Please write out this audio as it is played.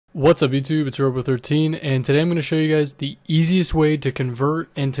What's up YouTube, it's Robo13, and today I'm going to show you guys the easiest way to convert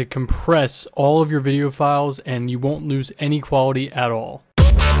and to compress all of your video files and you won't lose any quality at all.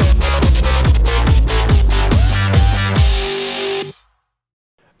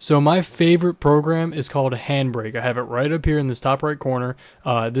 So my favorite program is called Handbrake. I have it right up here in this top right corner.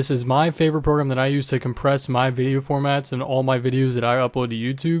 This is my favorite program that I use to compress my video formats and all my videos that I upload to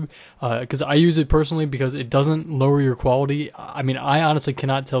YouTube. Because I use it personally because it doesn't lower your quality. I mean, I honestly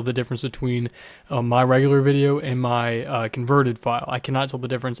cannot tell the difference between my regular video and my converted file. I cannot tell the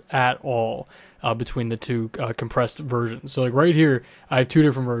difference at all. Between the two compressed versions. So like right here, I have two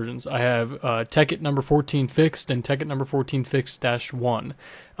different versions. I have Tekkit number 14 fixed and Tekkit number 14 fixed -1.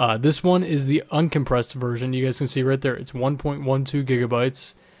 This one is the uncompressed version. You guys can see right there, it's 1.12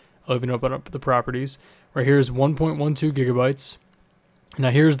 gigabytes. I'll even open up the properties. Right here is 1.12 gigabytes. Now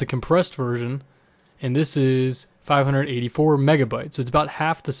here's the compressed version, and this is 584 megabytes. So it's about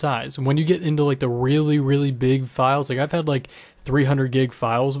half the size. When you get into like the really big files, like I've had like 300 gig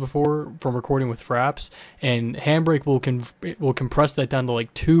files before from recording with Fraps, and Handbrake will compress that down to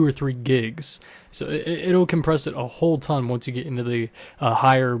like 2 or 3 gigs. So it'll compress it a whole ton once you get into the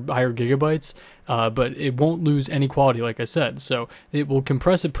higher gigabytes, but it won't lose any quality, like I said. So it will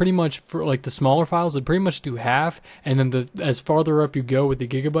compress it pretty much for like the smaller files. It pretty much do half, and then as farther up you go with the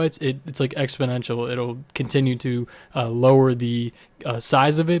gigabytes, it's like exponential. It'll continue to lower the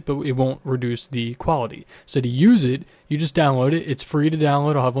size of it, but it won't reduce the quality. So to use it, you just download it. It's free to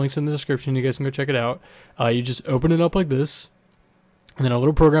download. I'll have links in the description. You guys can go check it out. You just open it up like this, and then a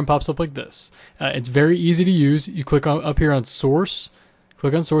little program pops up like this. It's very easy to use. You click up here on source.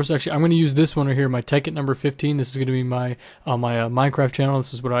 Click on source. Actually, I'm going to use this one right here, my Tekkit number 15. This is going to be my Minecraft channel.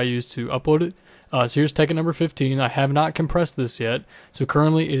 This is what I use to upload it. So here's Tekkit number 15. I have not compressed this yet. So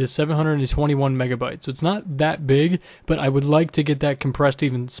currently it is 721 megabytes. So it's not that big, but I would like to get that compressed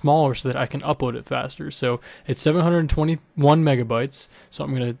even smaller so that I can upload it faster. So it's 721 megabytes. So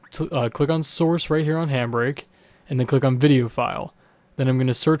I'm going to click on source right here on Handbrake, and then click on video file. Then I'm going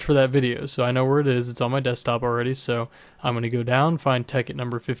to search for that video. So I know where it is. It's on my desktop already. So I'm going to go down, find Tekkit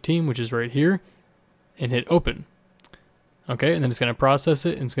number 15, which is right here, and hit open. Okay, and then it's going to process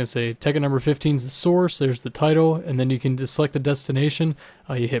it, and it's going to say Tekkit number 15 is the source. There's the title, and then you can just select the destination.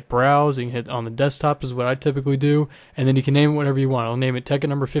 You hit browse, you can hit on the desktop is what I typically do, and then you can name it whatever you want. I'll name it Tekkit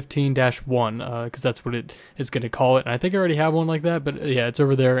number 15-1 because that's what it's going to call it. And I think I already have one like that, but yeah, it's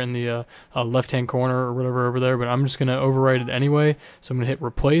over there in the left-hand corner or whatever over there, but I'm just going to overwrite it anyway. So I'm going to hit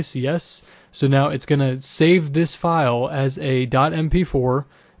replace, yes. So now it's going to save this file as a .mp4,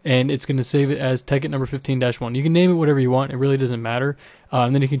 and it's going to save it as Tekkit number 15-1. You can name it whatever you want. It really doesn't matter.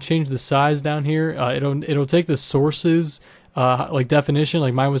 And then you can change the size down here. It'll take the sources like definition.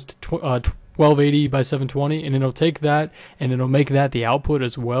 Like mine was 1280 by 720, and it'll take that and it'll make that the output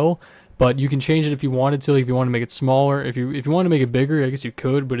as well. But you can change it if you wanted to. Like if you want to make it smaller, if you want to make it bigger, I guess you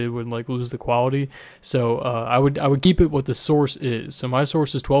could, but it would like lose the quality. So I would keep it what the source is. So my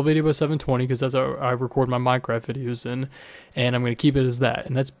source is 1280 by 720 because that's how I record my Minecraft videos in, and I'm going to keep it as that.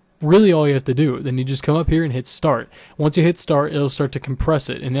 And that's really all you have to do. Then you just come up here and hit start. Once you hit start, it'll start to compress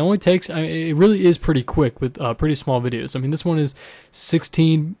it, and it only takes. It really is pretty quick with pretty small videos. I mean, this one is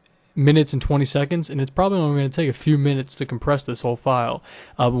 16 minutes and 20 seconds, and it's probably only going to take a few minutes to compress this whole file.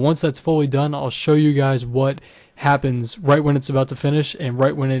 But once that's fully done, I'll show you guys what happens right when it's about to finish and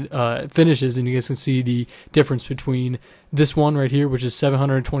right when it finishes, and you guys can see the difference between this one right here, which is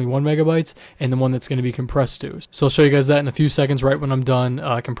 721 megabytes, and the one that's going to be compressed to. So I'll show you guys that in a few seconds right when I'm done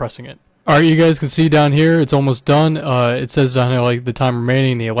compressing it. Alright, you guys can see down here, it's almost done. It says down here like the time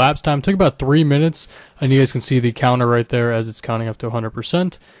remaining, the elapsed time. It took about 3 minutes, and you guys can see the counter right there as it's counting up to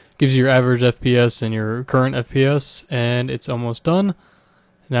 100%. Gives you your average FPS and your current FPS, and it's almost done.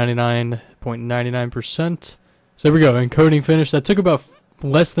 99.99%. So there we go, encoding finished. That took about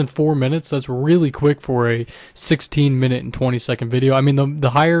less than 4 minutes. That's really quick for a 16-minute and 20-second video. I mean,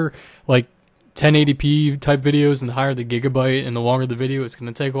 the higher, like, 1080p type videos, and the higher the gigabyte and the longer the video, it's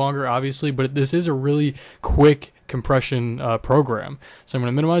going to take longer, obviously, but this is a really quick compression program. So I'm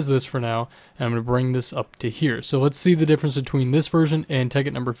going to minimize this for now, and I'm going to bring this up to here. So let's see the difference between this version and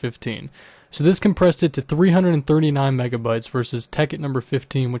Tekkit number 15. So this compressed it to 339 megabytes versus Tekkit number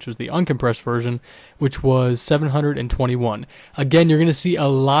 15, which was the uncompressed version, which was 721. Again, you're going to see a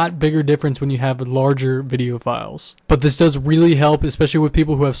lot bigger difference when you have larger video files. But this does really help, especially with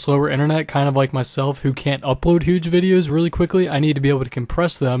people who have slower internet, kind of like myself, who can't upload huge videos really quickly. I need to be able to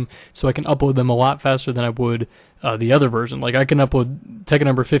compress them so I can upload them a lot faster than I would the other version. Like I can upload Tekken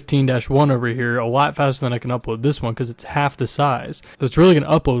number 15-1 over here a lot faster than I can upload this one because it's half the size. So it's really going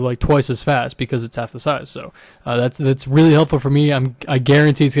to upload like twice as fast because it's half the size. So that's really helpful for me. I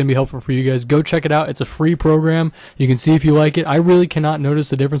guarantee it's going to be helpful for you guys. Go check it out. It's a free program. You can see if you like it. I really cannot notice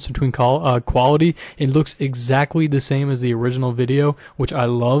the difference between quality. It looks exactly the same as the original video, which I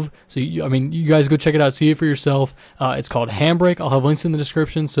love. So you guys go check it out, see it for yourself. It's called Handbrake. I'll have links in the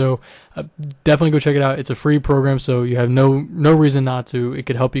description. So definitely go check it out. It's a free program, so you have no reason not to. It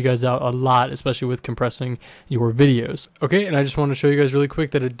could help you guys out a lot, especially with compressing your videos. Okay, and I just want to show you guys really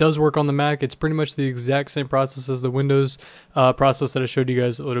quick that it does work on the Mac. It's pretty much the exact same process as the Windows process that I showed you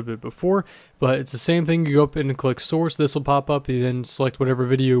guys a little bit before, but it's the same thing. You go up and click source. This will pop up. You then select whatever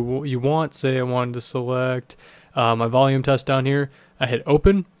video you want. Say I wanted to select my volume test down here. I hit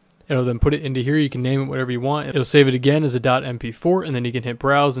open. It'll then put it into here. You can name it whatever you want. It'll save it again as a .mp4, and then you can hit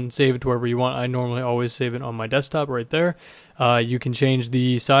browse and save it to wherever you want. I normally always save it on my desktop right there. You can change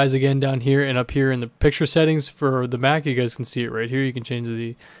the size again down here, and up here in the picture settings for the Mac, you guys can see it right here. You can change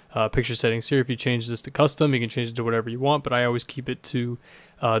the picture settings here. If you change this to custom, you can change it to whatever you want, but I always keep it to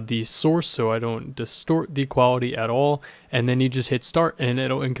the source so I don't distort the quality at all. And then you just hit start and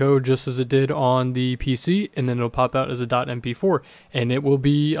it'll encode just as it did on the PC, and then it'll pop out as a .mp4, and it will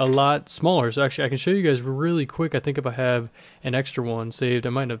be a lot smaller. So actually I can show you guys really quick. I think if I have an extra one saved, I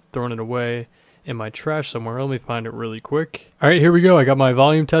might have thrown it away in my trash somewhere. Let me find it really quick. All right, here we go. I got my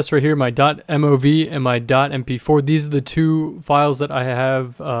volume test right here, my .mov and my .mp4. These are the two files that I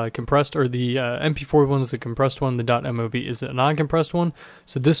have compressed, or the mp4 one is the compressed one, the .mov is the non-compressed one.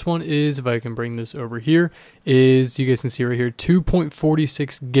 So this one is, if I can bring this over here, is, you guys can see right here,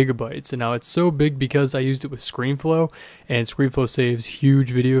 2.46 gigabytes. And now it's so big because I used it with ScreenFlow, and ScreenFlow saves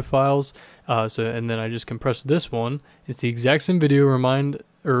huge video files. And then I just compressed this one. It's the exact same video,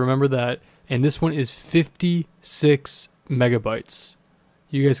 remember that. And this one is 56 megabytes.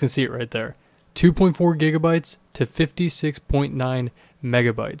 You guys can see it right there. 2.4 gigabytes to 56.9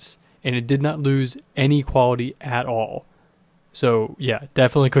 megabytes. And it did not lose any quality at all. So yeah,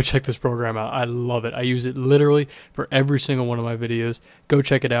 definitely go check this program out. I love it. I use it literally for every single one of my videos. Go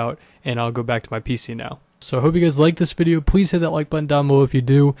check it out, and I'll go back to my PC now. So I hope you guys like this video. Please hit that like button down below if you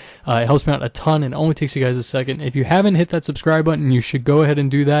do. It helps me out a ton, and it only takes you guys a second. If you haven't hit that subscribe button, you should go ahead and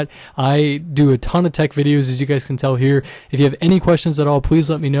do that. I do a ton of tech videos, as you guys can tell here. If you have any questions at all, please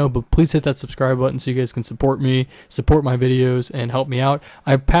let me know, but please hit that subscribe button so you guys can support me, support my videos, and help me out.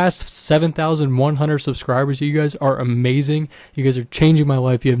 I've passed 7,100 subscribers. You guys are amazing. You guys are changing my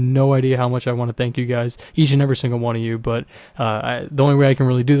life. You have no idea how much I want to thank you guys, each and every single one of you, but the only way I can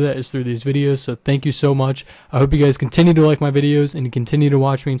really do that is through these videos, so thank you so much. I hope you guys continue to like my videos and continue to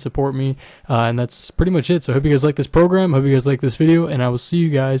watch me and support me, and that's pretty much it. So I hope you guys like this program, hope you guys like this video, and I will see you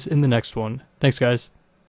guys in the next one. Thanks, guys.